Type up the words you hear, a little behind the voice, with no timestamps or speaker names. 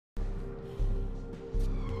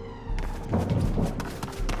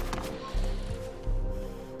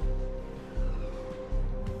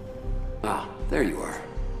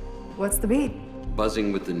What's the beat?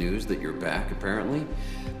 Buzzing with the news that you're back, apparently.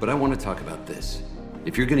 But I want to talk about this.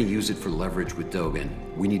 If you're going to use it for leverage with Dogen,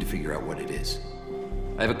 we need to figure out what it is.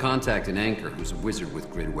 I have a contact in Anchor who's a wizard with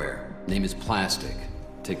gridware. Name is Plastic.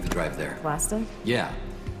 Take the drive there. Plastic? Yeah.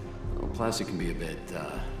 Well, Plastic can be a bit,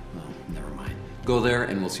 well, never mind. Go there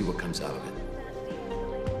and we'll see what comes out of it.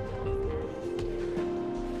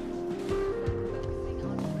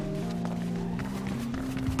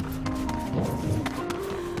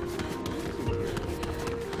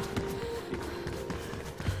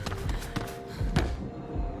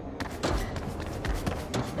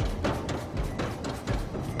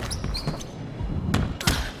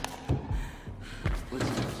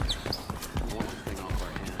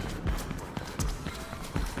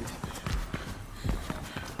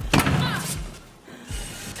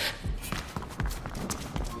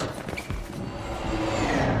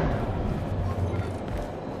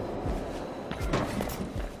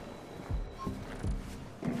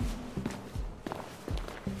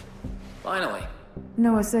 Finally.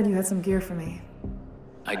 Noah said you had some gear for me.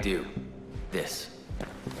 I do. This.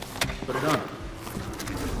 Put it on.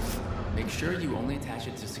 Make sure you only attach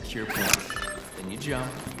it to secure points. Then you jump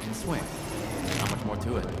and swing. Not much more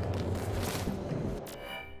to it.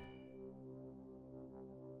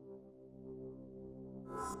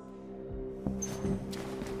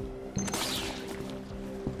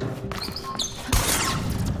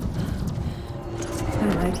 I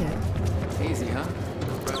like it. Easy, huh?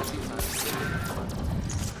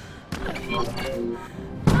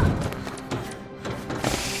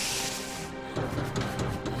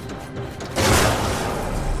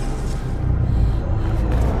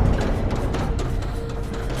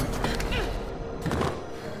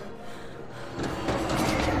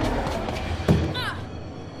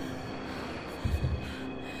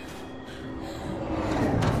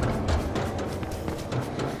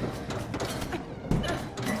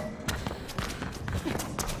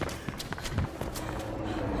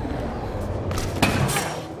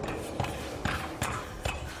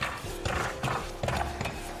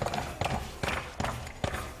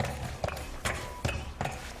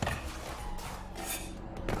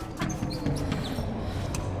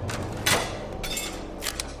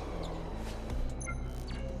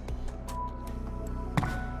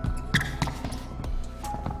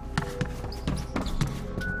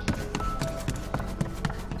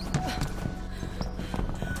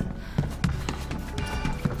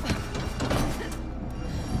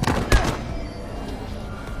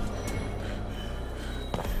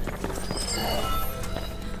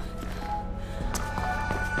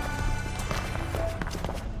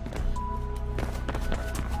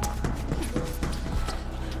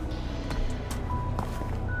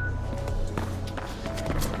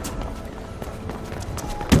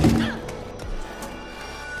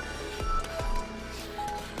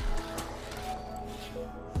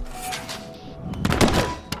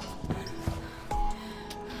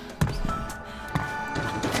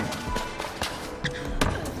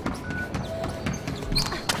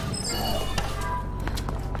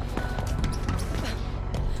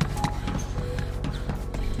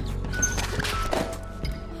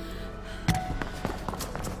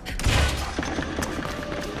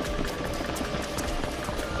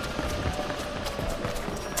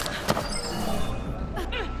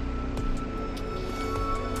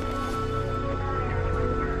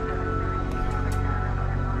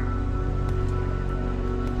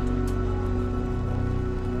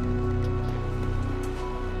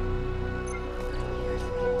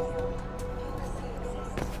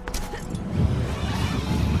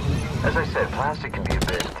 As I said, Plastic can be a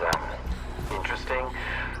bit, interesting,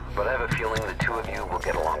 but I have a feeling the two of you will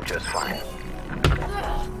get along just fine.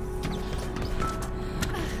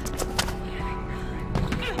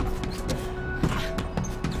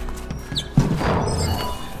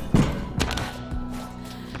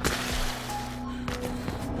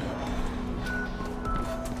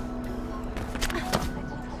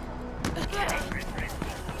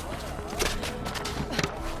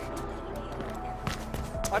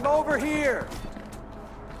 I'm over here!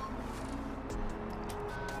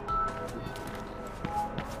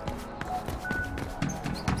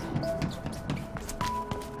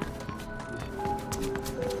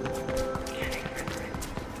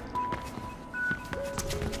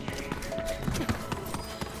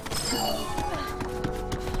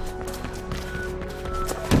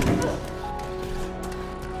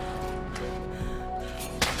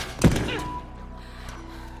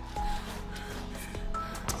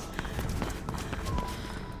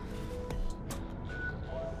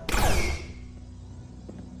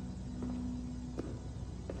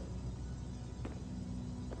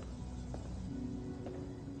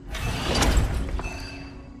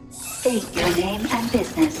 State your name and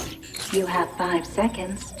business. You have 5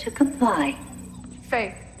 seconds to comply.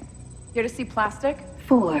 Faith, here to see plastic?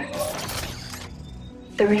 4,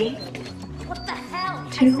 3, What the hell?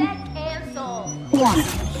 2, I said cancel.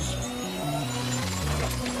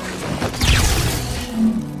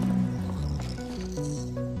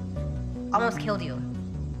 1. Almost killed you.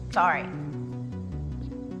 Sorry.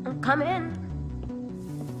 Come in.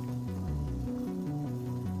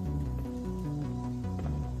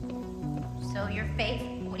 So you're Faith.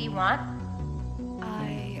 What do you want?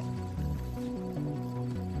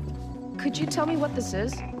 Could you tell me what this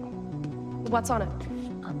is? What's on it?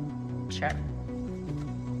 Sure.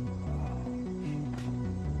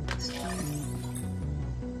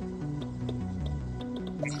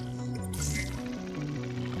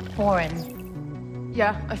 Foreign.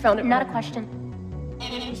 Yeah, I found it. Not a question.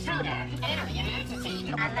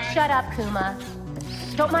 Shut up, Kuma.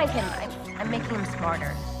 Don't mind him. I'm making him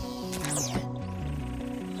smarter.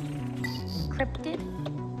 Encrypted?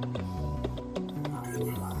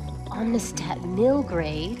 Omnistat mill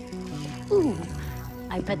grade? Ooh,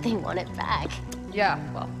 I bet they want it back. Yeah,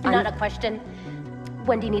 well, Not a question.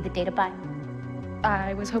 When do you need the data by?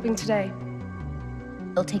 I was hoping today.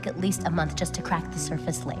 It'll take at least a month just to crack the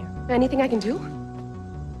surface layer. Anything I can do?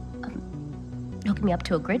 Hook me up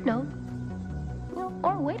to a grid node.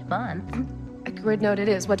 Or wait a month. A grid node it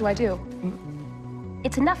is. What do I do?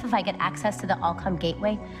 It's enough if I get access to the Allcom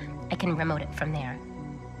gateway. I can remote it from there.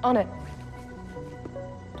 On it.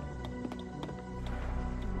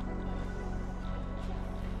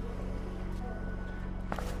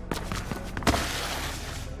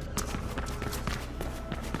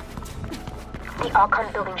 The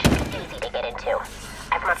Allcom building should be easy to get into.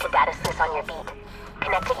 I've marked a data source on your beat.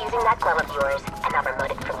 Connect it using that glove of yours, and I'll remote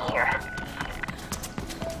it from here.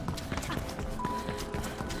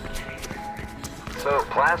 So,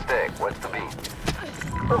 plastic, what's the beat?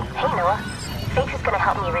 Ooh, hey Noah. Faith is gonna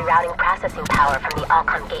help me rerouting processing power from the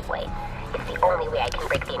Allcom gateway. It's the only way I can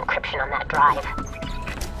break the encryption on that drive.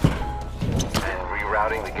 And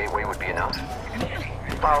rerouting the gateway would be enough?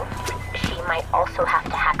 Well, she might also have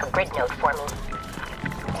to hack a grid node for me.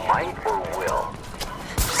 Might or will?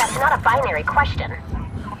 That's not a binary question.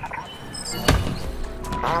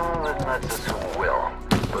 Oh, let's assume will.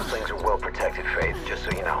 Those things are well protected, Faith, just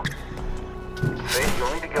so you know. Faith,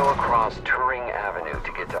 you'll need to go across Turing Avenue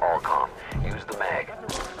to get to Allcom. Use the mag.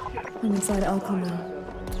 I'm inside Alcom now.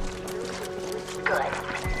 Good.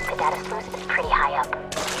 The data source is pretty high up.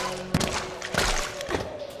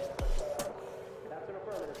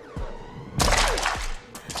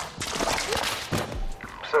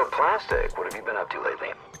 So, plastic, what have you been up to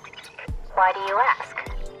lately? Why do you ask?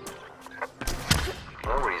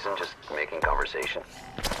 No reason, just making conversation.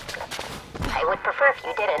 I would prefer if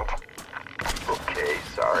you didn't. Okay,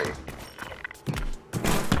 sorry.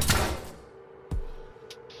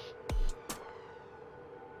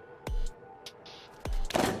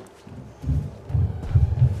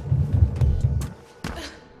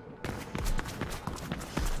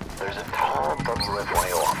 There's a tall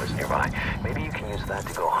WFYO office nearby. Maybe you can use that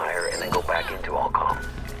to go higher and then go back into Allcom.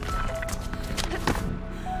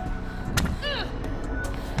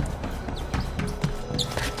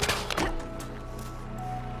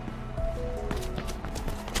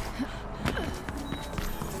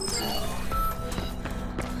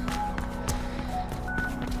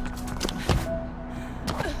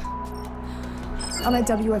 I'm at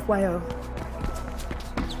WFYO.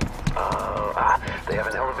 They have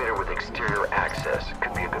an elevator with exterior access.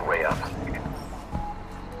 Could be a good way up.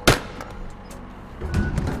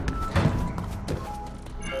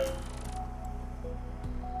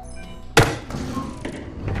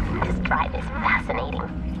 This drive is fascinating.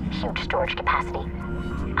 Huge storage capacity.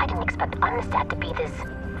 I didn't expect Omnistat to be this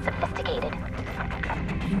sophisticated.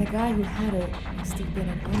 And the guy who had it must have been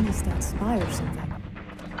an Omnistat spy or something.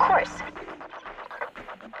 Of course.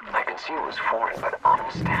 I could see it was foreign, but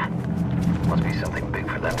Omnistat. Must be something big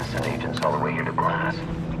for them to send agents all the way here to Glass.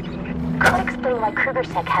 Could explain why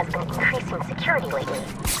KrugerSec has been increasing security lately.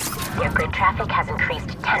 Their grid traffic has increased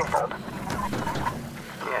tenfold.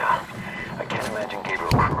 Yeah, I can't imagine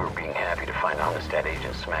Gabriel Kruger being happy to find Omnistat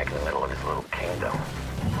agents smack in the middle of his little kingdom.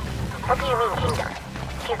 What do you mean, kingdom?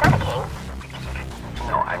 He's not a king.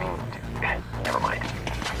 No, I mean, never mind.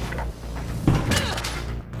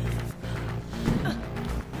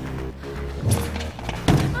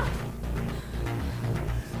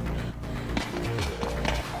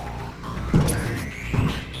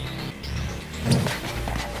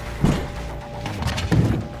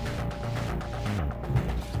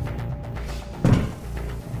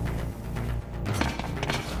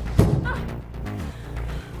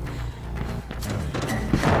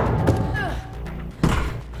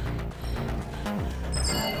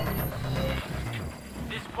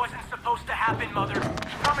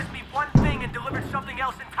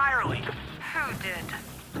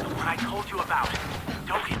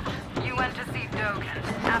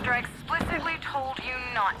 After I explicitly told you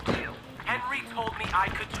not to. Henry told me I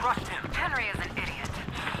could trust him. Henry is an idiot.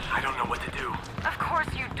 I don't know what to do. Of course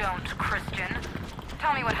you don't, Christian.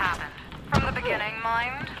 Tell me what happened. From the beginning,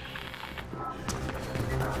 mind?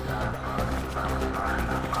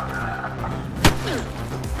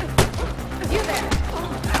 You there!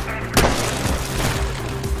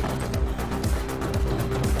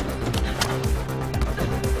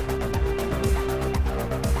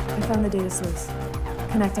 I found the data sluice.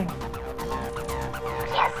 Connecting.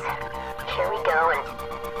 Yes. Here we go, and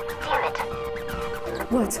damn it.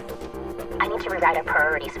 What? I need to rewrite our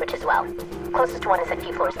priority switch as well. Closest one is a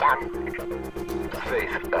few floors down.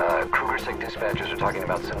 Faith, Kruger-Sig dispatchers are talking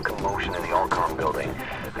about some commotion in the Allcom building.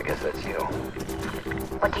 I guess that's you.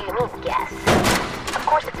 What do you mean, yes? Of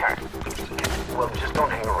course it's her. Well, just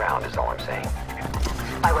don't hang around is all I'm saying.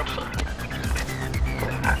 Why would she?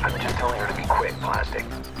 I'm just telling her to be quick, Plastic.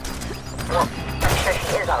 Well, I'm sure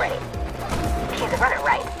she is already. She's a runner,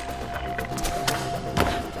 right?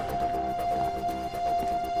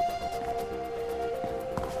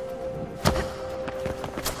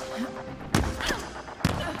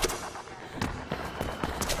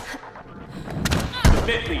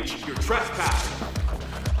 Leech, you're trespassing.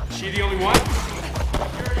 Is she the only one?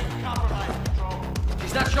 Security compromised, Control.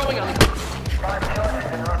 She's not showing on the...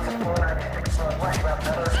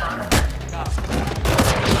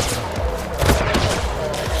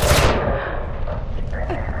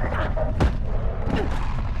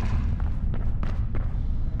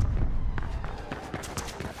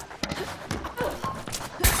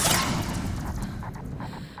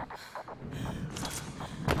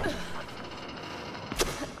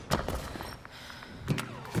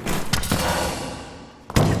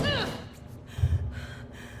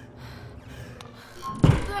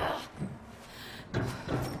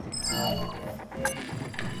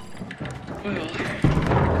 Well,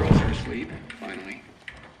 girls are asleep, finally.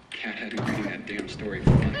 Cat had been reading that damn story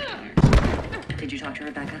for 5 times. Did you talk to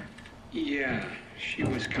Rebecca? Yeah, she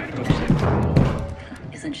was kind of upset with them.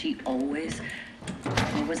 Isn't she always?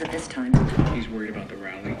 Or was it this time? He's worried about the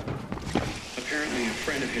rally. Apparently, a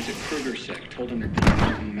friend of his at Kruger-Sig told him their team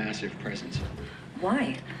was a massive presence.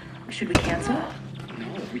 Why? Should we cancel? No,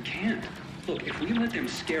 we can't. Look, if we let them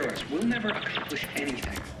scare us, we'll never accomplish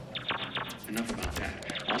anything. Enough about that.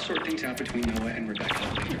 I'll sort things out between Noah and Rebecca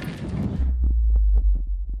later.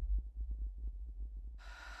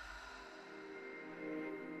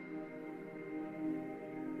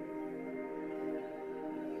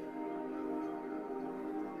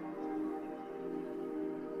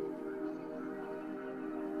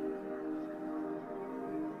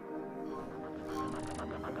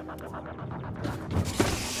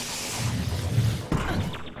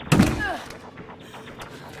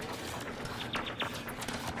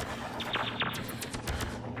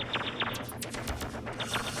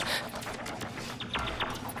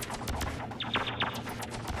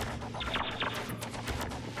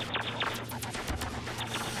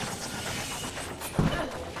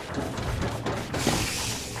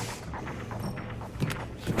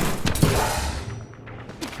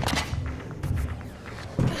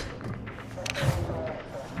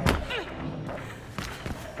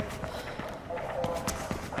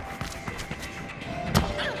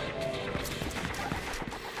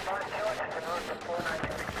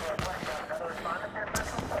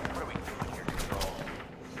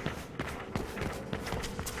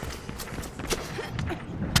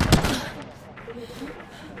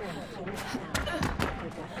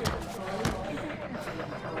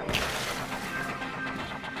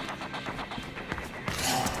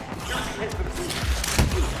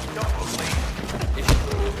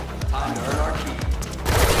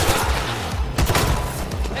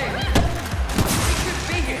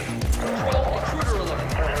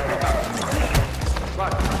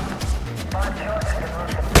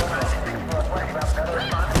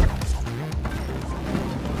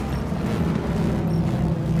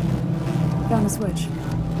 Found the switch.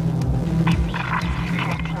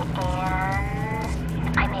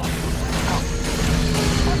 I'm in. Oh.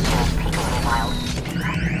 It's taking me a while.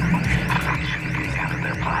 Out of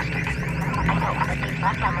their plastic. I know, but they've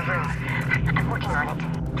left down the room. I'm working on it.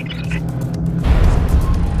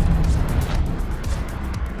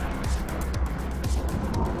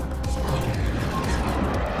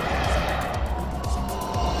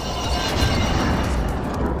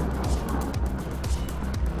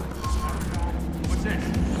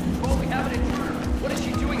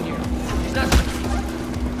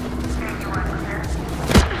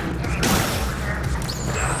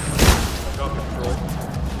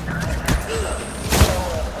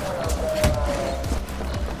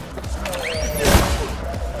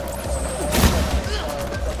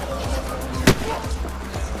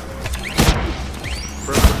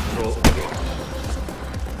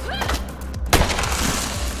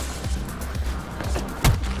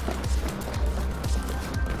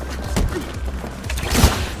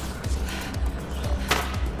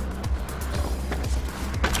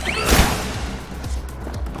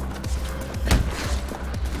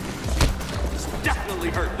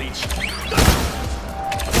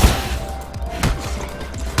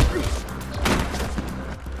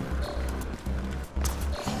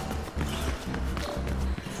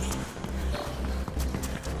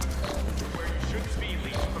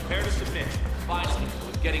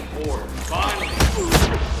 forward. Finally!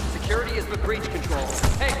 Security is the breach control.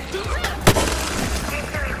 Hey!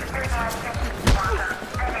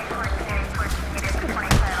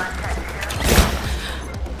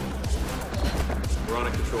 We're on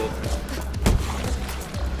a control.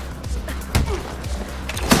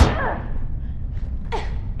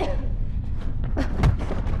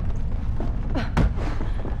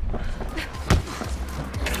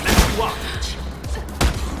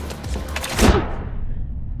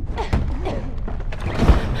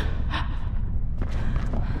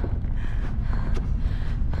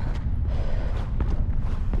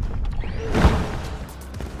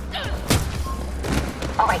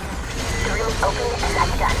 Alright, the room is open and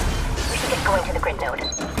that's done. We should get going to the grid node.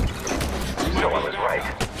 So I was right.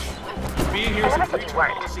 Being here I is never said you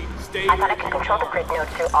weren't. Stay I thought I could control the grid node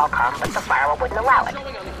through Allcom, but the firewall wouldn't allow it.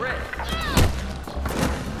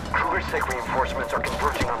 Kruger-Sec reinforcements are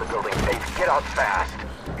converging on the building. Faith, get out fast.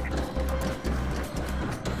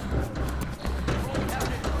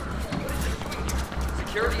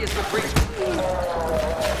 Security is the breach.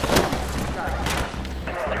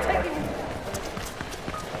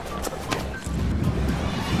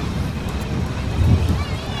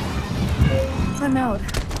 I'm out.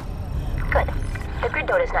 Good. The grid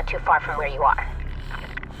node is not too far from where you are.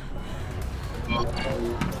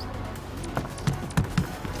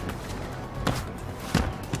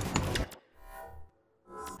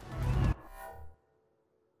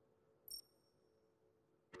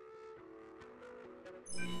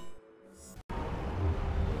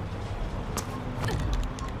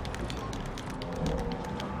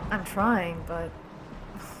 I'm trying, but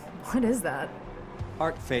what is that?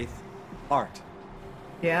 Art, Faith. Art.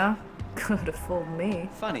 Yeah? Could have fooled me.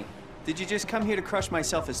 Funny. Did you just come here to crush my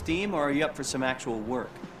self-esteem, or are you up for some actual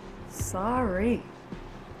work? Sorry.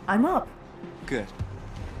 I'm up. Good.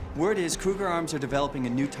 Word is Kruger Arms are developing a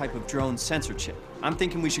new type of drone sensor chip. I'm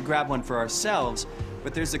thinking we should grab one for ourselves,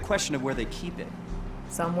 but there's the question of where they keep it.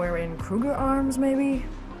 Somewhere in Kruger Arms, maybe?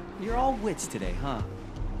 You're all wits today, huh?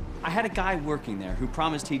 I had a guy working there who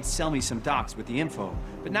promised he'd sell me some docs with the info,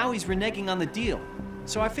 but now he's reneging on the deal.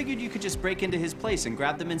 So I figured you could just break into his place and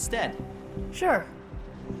grab them instead. Sure.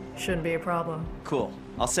 Shouldn't be a problem. Cool.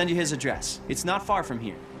 I'll send you his address. It's not far from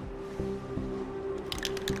here.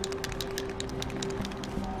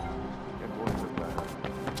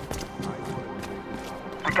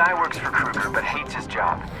 The guy works for Kruger, but hates his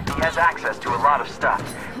job. He has access to a lot of stuff.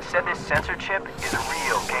 Said this sensor chip is a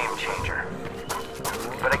real game changer.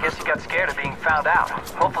 But I guess he got scared of being found out.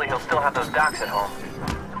 Hopefully he'll still have those docs at home.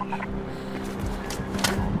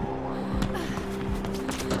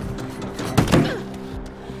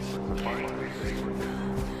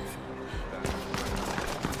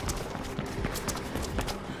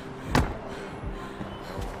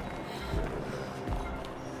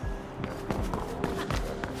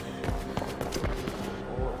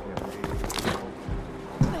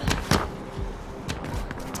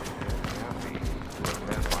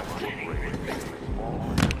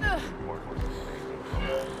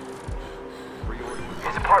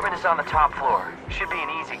 On the top floor. Should be an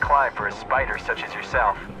easy climb for a spider such as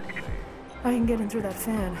yourself. I can get in through that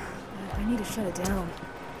fan, but I need to shut it down.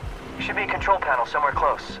 Should be a control panel somewhere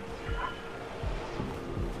close.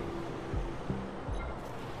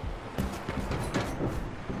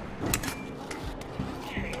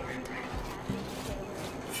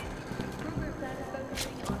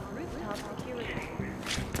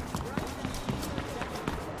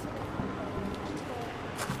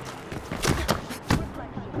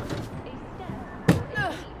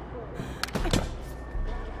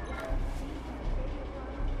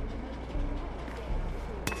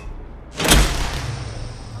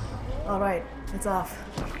 All right, it's off.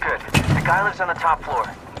 Good. The guy lives on the top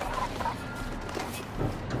floor.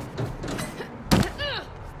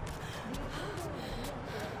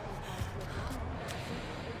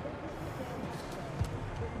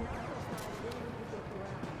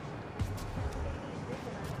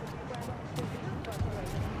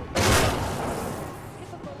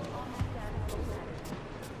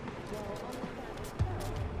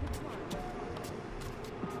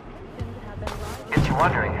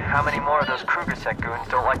 Wondering how many more of those Kruger-Sec goons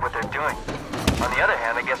don't like what they're doing. On the other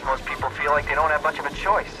hand, I guess most people feel like they don't have much of a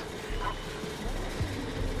choice.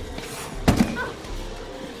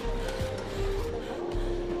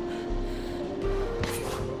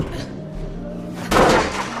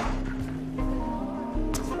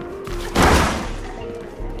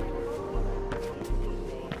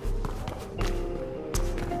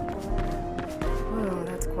 Whoa,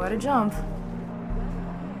 that's quite a jump.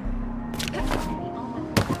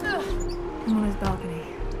 I'm on his balcony,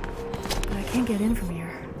 but I can't get in from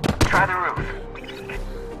here. Try the roof.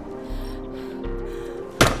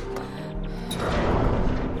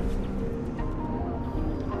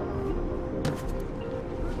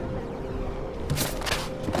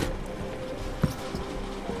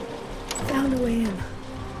 Found a way in.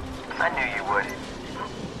 I knew you would.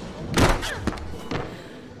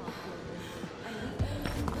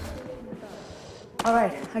 All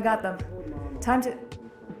right, I got them. Time to...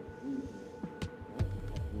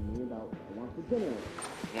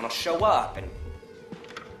 Want to show up and...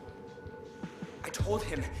 I told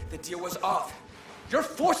him the deal was off. You're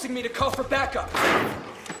forcing me to call for backup.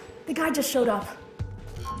 The guy just showed up.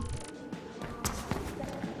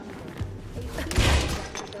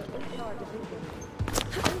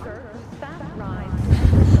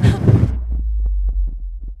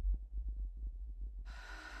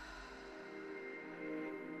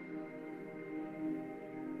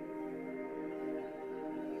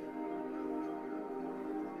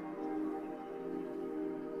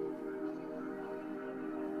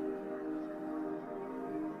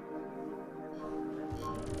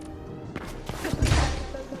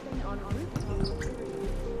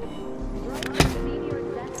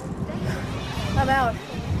 I'm out.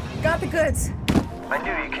 Got the goods. I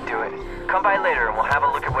knew you could do it. Come by later and we'll have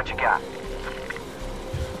a look at what you got.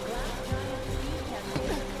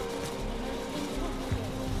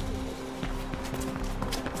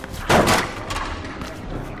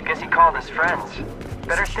 Guess he called his friends.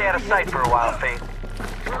 Better stay out of sight for a while, Faith.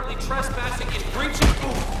 Currently trespassing and breaching.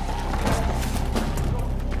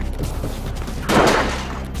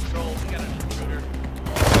 Control, we got an intruder.